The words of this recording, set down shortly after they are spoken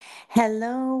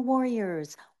Hello,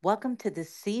 warriors. Welcome to the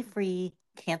Sea Free,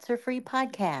 Cancer Free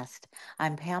podcast.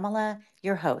 I'm Pamela,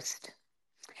 your host.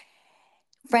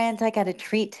 Friends, I got a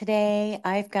treat today.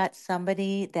 I've got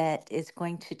somebody that is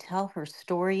going to tell her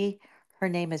story. Her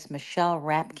name is Michelle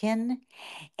Rapkin,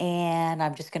 and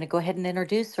I'm just going to go ahead and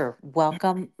introduce her.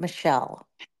 Welcome, Michelle.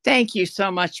 Thank you so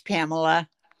much, Pamela.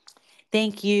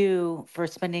 Thank you for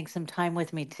spending some time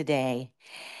with me today.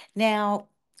 Now,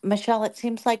 Michelle, it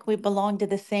seems like we belong to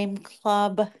the same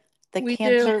club, the We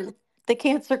do. the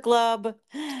cancer club.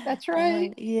 That's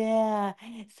right. Yeah.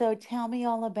 So tell me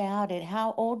all about it.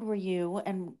 How old were you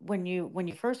and when you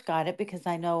first got it? Because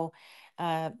I know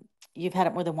uh, you've had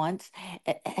it more than once.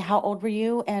 How old were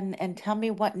you? And tell me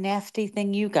what nasty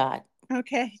thing you got.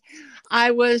 Okay.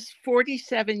 I was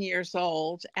 47 years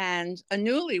old and a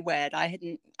newlywed.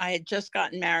 I had just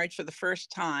gotten married for the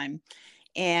first time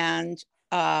and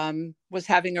was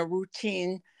having a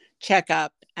routine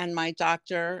checkup, and my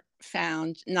doctor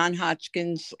found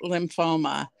non-Hodgkin's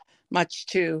lymphoma, much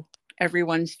to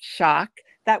everyone's shock.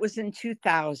 That was in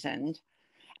 2000.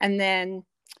 And then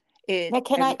it,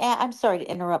 Now, I'm sorry to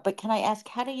interrupt, but can I ask,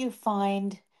 how do you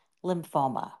find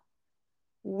lymphoma?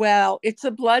 well, it's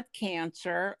a blood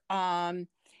cancer.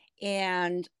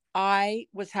 And I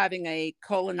was having a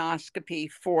colonoscopy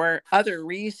for other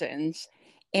reasons.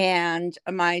 And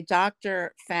my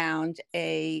doctor found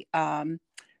a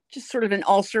just sort of an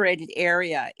ulcerated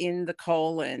area in the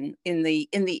colon, in the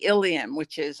ileum,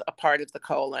 which is a part of the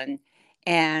colon,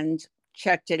 and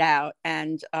checked it out.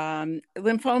 And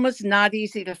lymphoma is not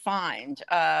easy to find.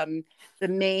 The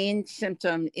main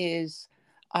symptom is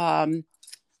um,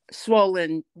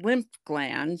 swollen lymph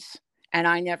glands, and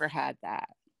I never had that.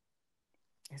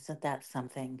 Isn't that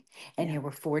something? And Yeah. you were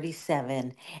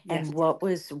 47. Yes. And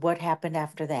what happened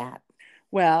after that?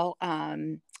 Well,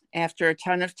 after a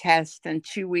ton of tests and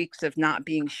 2 weeks of not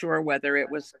being sure whether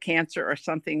it was cancer or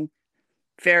something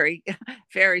very,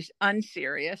 very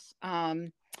unserious,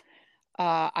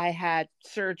 I had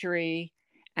surgery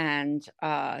and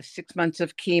 6 months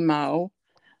of chemo,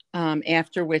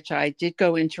 after which I did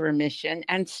go into remission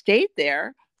and stayed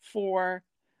there for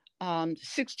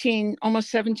 16, almost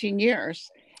 17 years.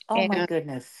 Oh my And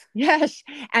goodness. yes,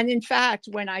 and in fact,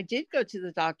 when I did go to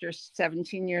the doctor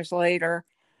 17 years later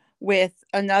with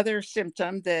another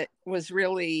symptom that was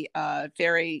really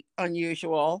very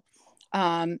unusual,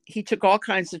 he took all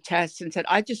kinds of tests and said,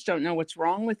 I just don't know what's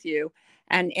wrong with you.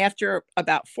 And after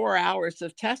about 4 hours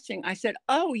of testing, I said,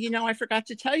 oh, I forgot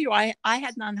to tell you, I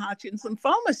had non-Hodgkin's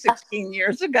lymphoma 16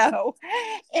 years ago.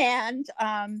 And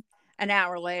an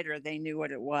hour later, they knew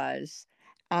what it was.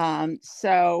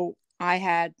 So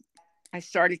I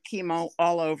started chemo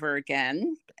all over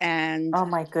again. And Oh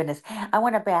my goodness. I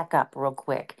want to back up real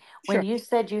quick. When sure, you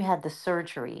said you had the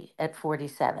surgery at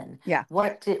 47, yeah,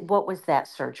 what was that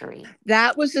surgery?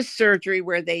 that was a surgery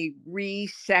where they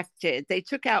resected. They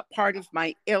took out part of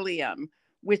my ileum,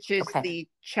 which is Okay. the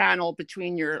channel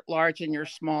between your large and your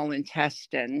small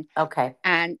intestine. Okay.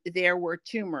 And there were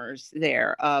tumors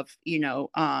there of,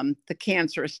 the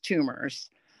cancerous tumors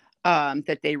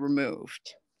that they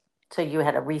removed. So you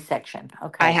had a resection. I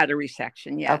Okay. had a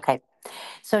resection, yes. Okay.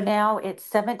 So now it's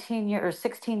 17 years or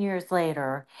 16 years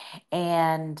later,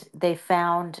 and they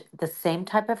found the same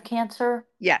type of cancer.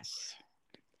 Yes.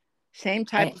 Same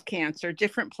type Eh, of cancer,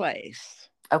 different place.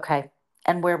 Okay.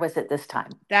 And where was it this time?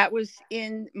 That was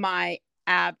in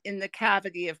in the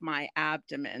cavity of my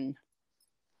abdomen.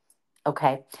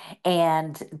 Okay.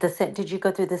 And did you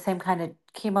go through the same kind of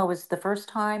chemo as the first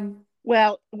time?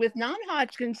 Well, with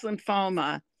non-Hodgkin's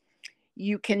lymphoma,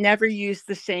 you can never use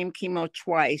the same chemo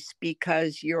twice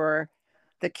because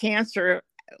the cancer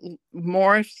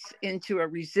morphs into a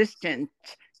resistant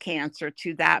cancer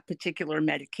to that particular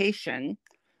medication,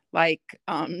 like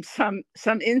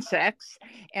some insects,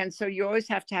 and so you always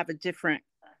have to have a different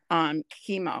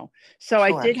chemo. So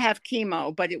I Sure. did have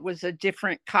chemo, but it was a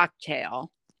different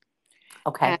cocktail,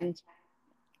 Okay. and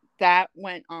that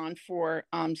went on for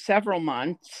several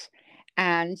months,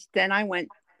 and then I went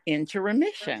into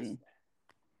remission,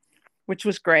 which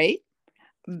was great.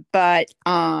 But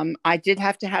I did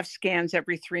have to have scans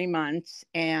every 3 months.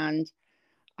 And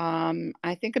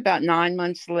I think about 9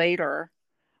 months later,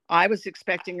 I was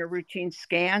expecting a routine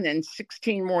scan and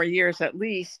 16 more years at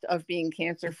least of being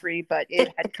cancer free, but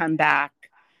it had come back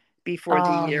before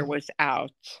the year Um, was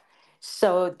out.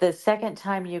 so the second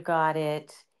time you got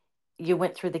it, you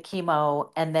went through the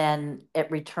chemo and then it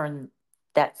returned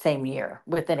that same year,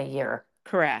 within a year.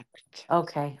 Correct.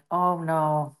 Okay. Oh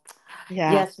no.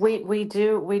 Yeah. Yes, we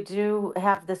do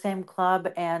have the same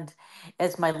club, and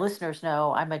as my listeners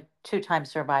know, I'm a two-time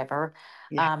survivor.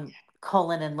 Yeah. Um,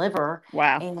 colon and liver,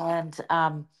 Wow. and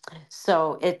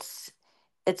so it's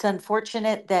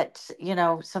unfortunate that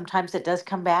sometimes it does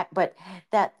come back, but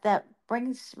that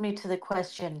brings me to the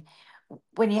question: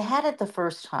 when you had it the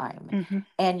first time, Hmm.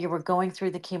 and you were going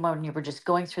through the chemo, and you were just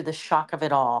going through the shock of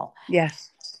it all,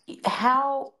 Yes.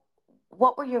 how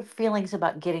what were your feelings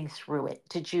about getting through it?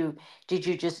 Did you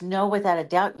just know without a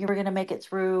doubt you were going to make it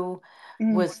through?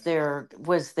 Mm.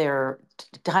 Was there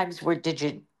times where did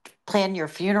you plan your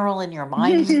funeral in your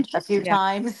mind a few Yeah.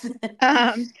 times?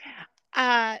 Um,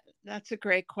 that's a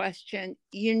great question.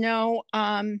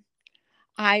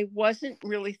 I wasn't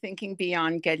really thinking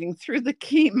beyond getting through the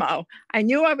chemo. I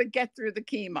knew I would get through the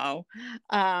chemo.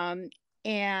 Um,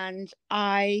 and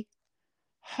I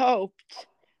hoped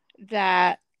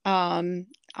that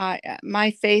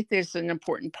my faith is an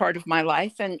important part of my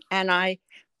life, and I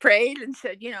prayed and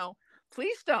said,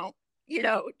 please don't,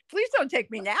 please don't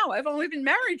take me now. I've only been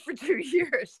married for 2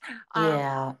 years. Um,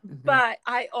 Yeah. but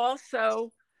I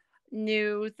also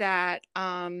knew that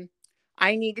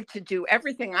I needed to do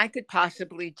everything I could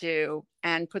possibly do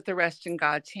and put the rest in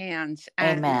God's hands.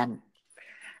 Amen.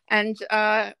 And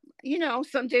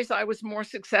some days I was more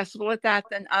successful at that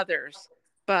than others,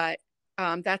 but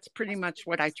that's pretty much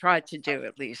what I tried to do,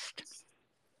 at least.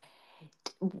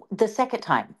 The second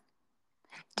time,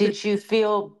 The, did you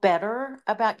feel better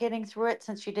about getting through it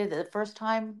since you did it the first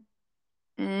time?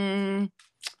 mm,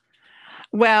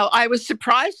 well, I was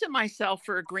surprised at myself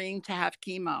for agreeing to have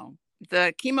chemo.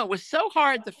 The chemo was so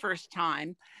hard the first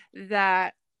time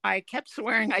that I kept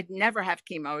swearing I'd never have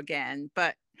chemo again.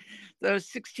 But those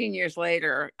 16 years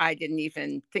later, I didn't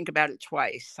even think about it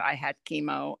twice. I had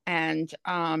chemo, and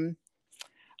um,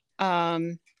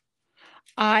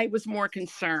 I was more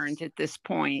concerned at this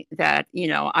point that,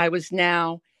 I was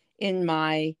now in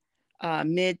my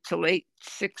mid to late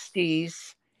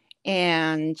 60s,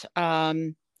 and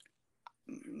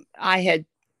I had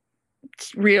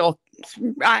real,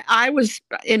 I was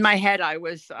in my head, I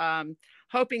was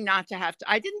hoping not to have to.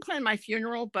 I didn't plan my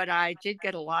funeral, but I did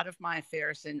get a lot of my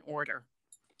affairs in order.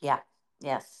 Yeah.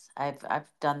 Yes. I've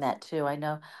done that too. I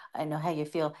know how you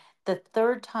feel. The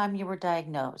third time you were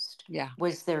diagnosed, Yeah.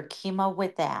 was there chemo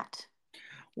with that?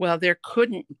 Well, there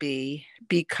couldn't be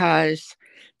because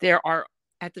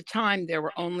at the time, there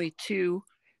were only two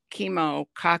chemo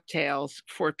cocktails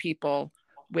for people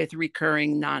with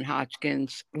recurring non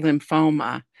Hodgkin's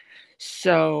lymphoma.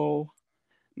 So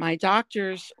my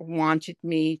doctors wanted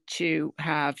me to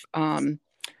have a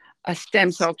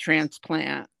stem cell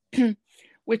transplant,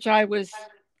 which I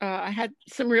had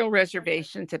some real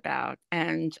reservations about.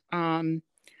 And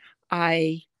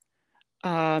I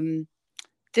um,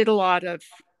 did a lot of,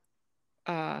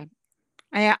 uh,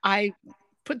 I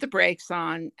put the brakes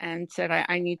on and said,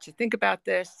 I need to think about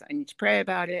this. I need to pray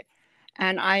about it.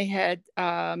 And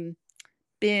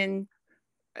been,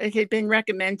 it had been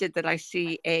recommended that I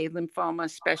see a lymphoma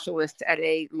specialist at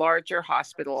a larger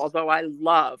hospital, although I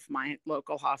love my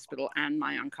local hospital and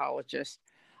my oncologist.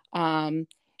 Um,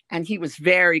 and he was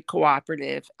very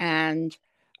cooperative. And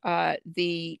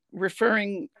the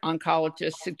referring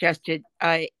oncologist suggested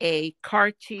a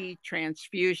CAR T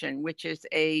transfusion, which is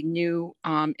a new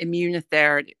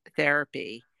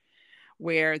immunotherapy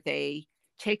where they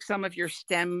take some of your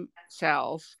stem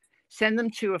cells, send them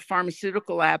to a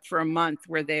pharmaceutical lab for a month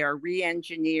where they are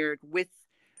re-engineered with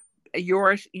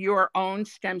your own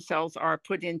stem cells are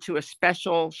put into a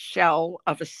special shell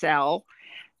of a cell,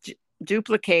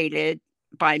 duplicated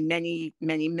by many,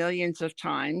 many millions of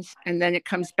times. And then it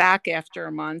comes back after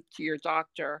a month to your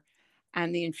doctor.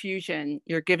 And the infusion,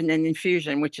 you're given an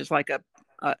infusion, which is like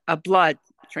a blood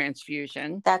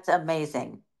transfusion. That's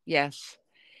amazing. Yes.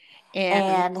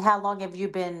 And And how long have you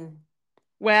been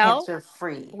well, cancer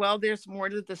free? Well, there's more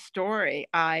to the story.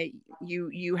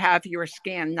 You have your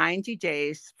scan 90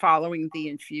 days following the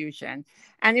infusion,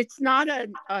 and it's not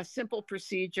a simple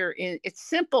procedure. It's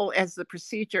simple as the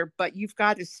procedure, but you've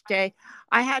got to stay.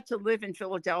 I had to live in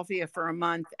Philadelphia for a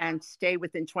month and stay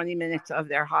within 20 minutes of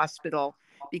their hospital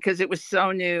because it was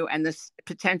so new and the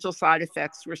potential side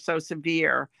effects were so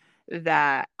severe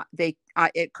that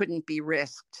it couldn't be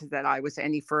risked that I was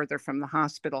any further from the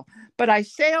hospital. But I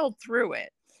sailed through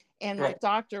it, and my Good.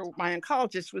 doctor, my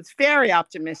oncologist, was very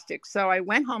optimistic. So I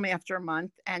went home after a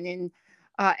month, and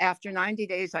after 90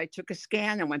 days, I took a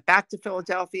scan and went back to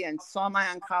Philadelphia and saw my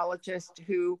oncologist,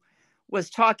 who was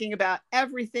talking about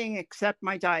everything except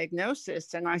my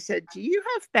diagnosis. And I said, "Do you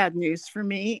have bad news for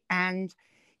me?" And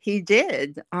he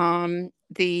did.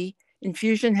 The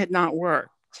infusion had not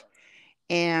worked,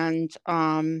 and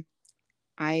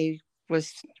I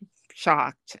was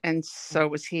shocked, and so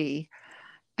was he.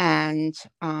 And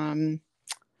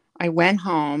I went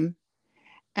home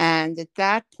And at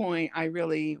that point, I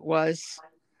really was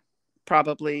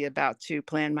probably about to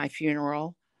plan my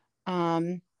funeral.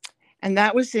 Um, and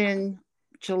that was in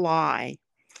July.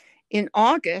 In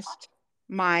August,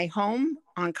 my home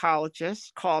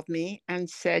oncologist called me and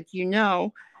said,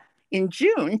 in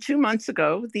June, 2 months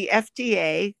ago, the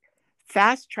FDA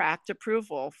fast tracked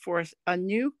approval for a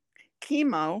new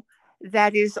chemo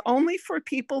that is only for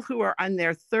people who are on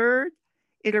their third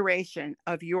iteration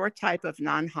of your type of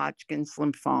non Hodgkin's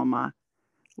lymphoma.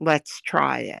 Let's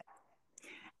try it.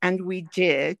 And we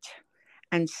did.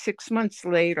 And 6 months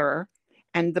later,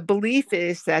 and the belief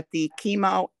is that the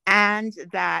chemo and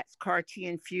that CAR T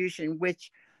infusion,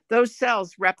 which those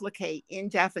cells replicate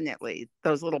indefinitely,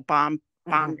 those little Hmm.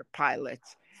 bomber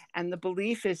pilots. And the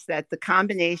belief is that the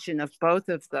combination of both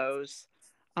of those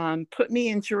put me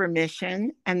into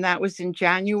remission. And that was in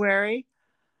January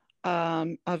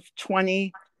of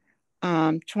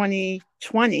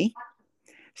 2020.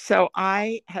 So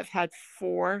I have had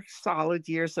 4 solid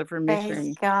years of Praise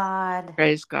remission. God.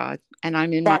 Praise God. And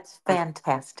I'm in my That's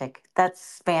fantastic.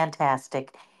 That's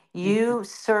fantastic. You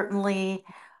certainly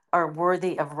are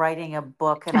worthy of writing a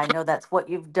book, and I know that's what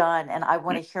you've done, and I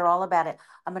want to hear all about it.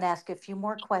 I'm going to ask a few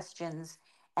more questions,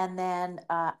 and then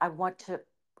I want to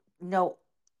know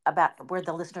about where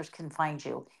the listeners can find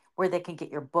you, where they can get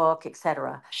your book,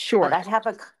 etc. But sure, I have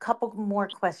a couple more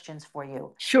questions for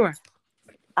you. sure.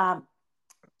 Um,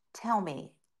 Tell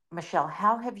me, Michelle,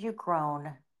 how have you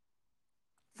grown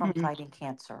from Mhm. fighting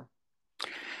cancer?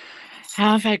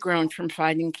 How have I grown from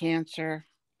fighting cancer?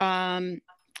 Um,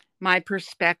 my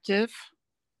perspective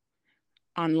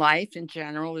on life in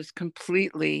general is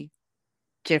completely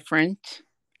different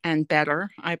and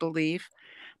better, I believe.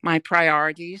 My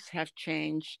priorities have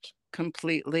changed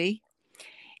completely.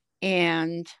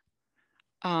 And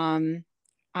um,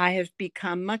 I have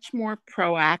become much more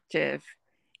proactive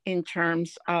in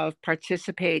terms of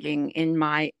participating in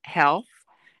my health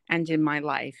and in my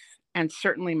life. And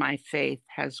certainly my faith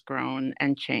has grown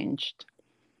and changed.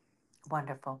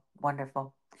 Wonderful,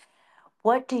 wonderful.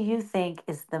 What do you think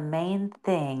is the main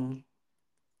thing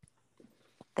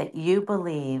that you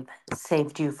believe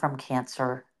saved you from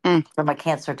cancer, Mm, from a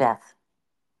cancer death?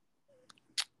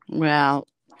 well,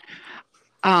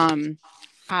 um,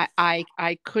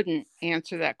 I couldn't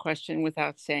answer that question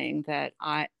without saying that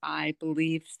I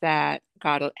believe that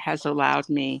God has allowed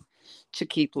me to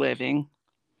keep living.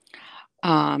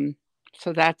 Um,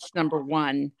 so that's number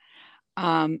one.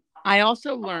 I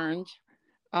also learned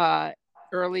uh,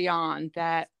 early on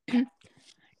that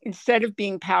instead of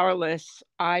being powerless,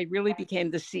 I really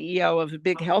became the CEO of a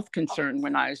big health concern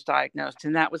when I was diagnosed,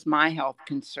 and that was my health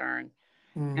concern.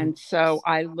 Mm, And so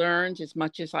I learned as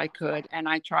much as I could, and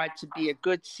I tried to be a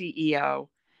good CEO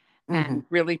hmm. and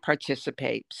really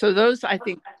participate. So those, I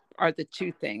think, are the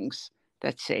two things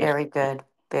that saved Very me. good,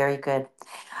 very good.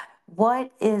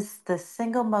 What is the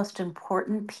single most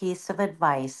important piece of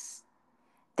advice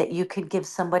that you could give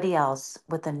somebody else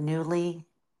with a newly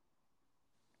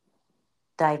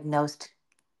diagnosed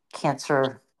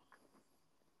cancer?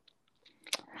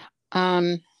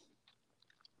 Um,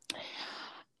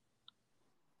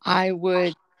 I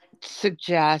would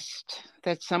suggest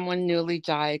that someone newly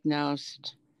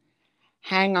diagnosed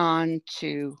hang on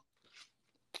to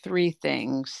three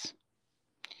things: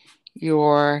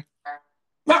 your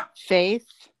faith,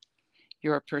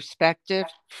 your perspective,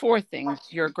 four things: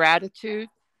 your gratitude,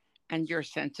 and your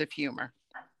sense of humor.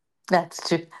 That's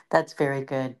true. That's very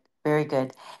good. Very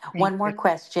good. Thank One more you.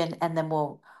 question, and then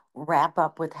we'll wrap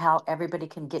up with how everybody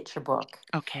can get your book.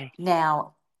 Okay.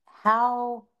 Now,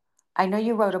 how I know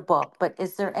you wrote a book, but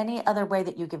is there any other way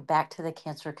that you give back to the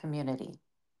cancer community?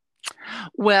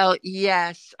 Well,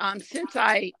 yes. Since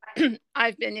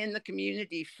I've been in the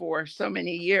community for so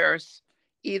many years,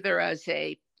 either as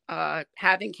a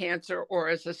having cancer or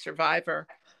as a survivor,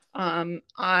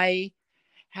 I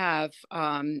have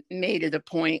made it a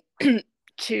point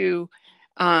to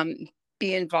um,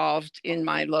 be involved in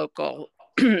my local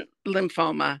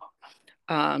lymphoma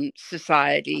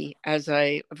society as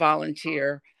a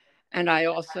volunteer. And I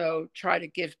also try to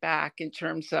give back in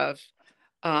terms of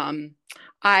um,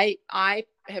 I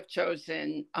have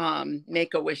chosen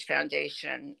Make a Wish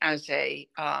Foundation as a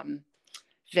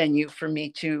venue for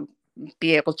me to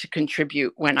be able to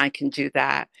contribute when I can do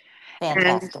that. And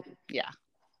Fantastic. yeah,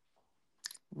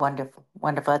 Wonderful.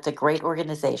 Wonderful. That's a great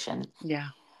organization. yeah.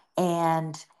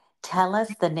 And tell us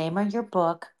the name of your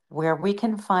book, where we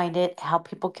can find it, how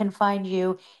people can find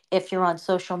you, if you're on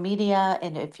social media,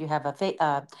 and if you have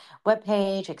a web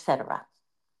page, etc.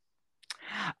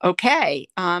 Okay.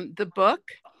 The book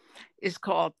is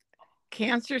called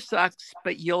Cancer Sucks,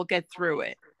 but You'll Get Through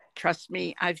It. Trust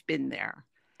me, I've been there.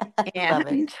 Love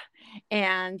it. and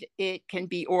and it can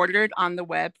be ordered on the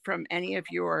web from any of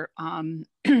your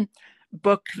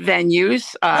book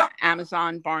venues,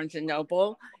 Amazon, Barnes and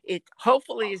Noble. It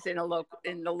hopefully is in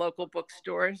the local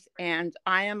bookstores, and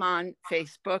I am on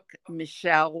Facebook,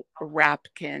 Michelle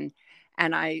Rapkin,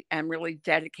 and I am really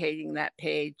dedicating that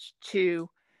page to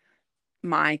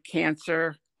my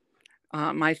cancer,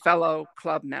 my fellow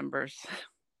club members,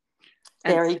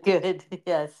 and Very good.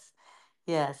 Yes.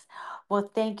 Yes.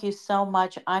 Well, thank you so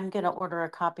much. I'm going to order a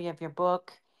copy of your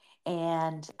book,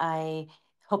 and I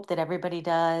hope that everybody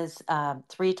does.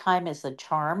 Three time is a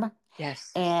charm.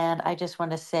 yes, And I just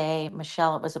want to say,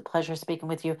 Michelle, it was a pleasure speaking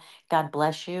with you. God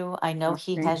bless you. I know oh,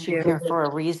 He thank has you you, here for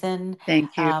a reason.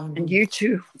 thank you, and Um, you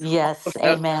too, all of yes, those.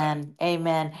 amen,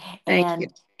 amen. Thank you.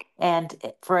 And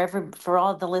for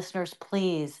all the listeners,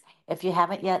 please, if you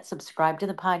haven't yet, subscribe to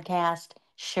the podcast,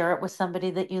 share it with somebody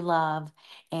that you love,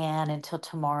 and until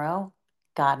tomorrow,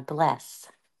 God bless.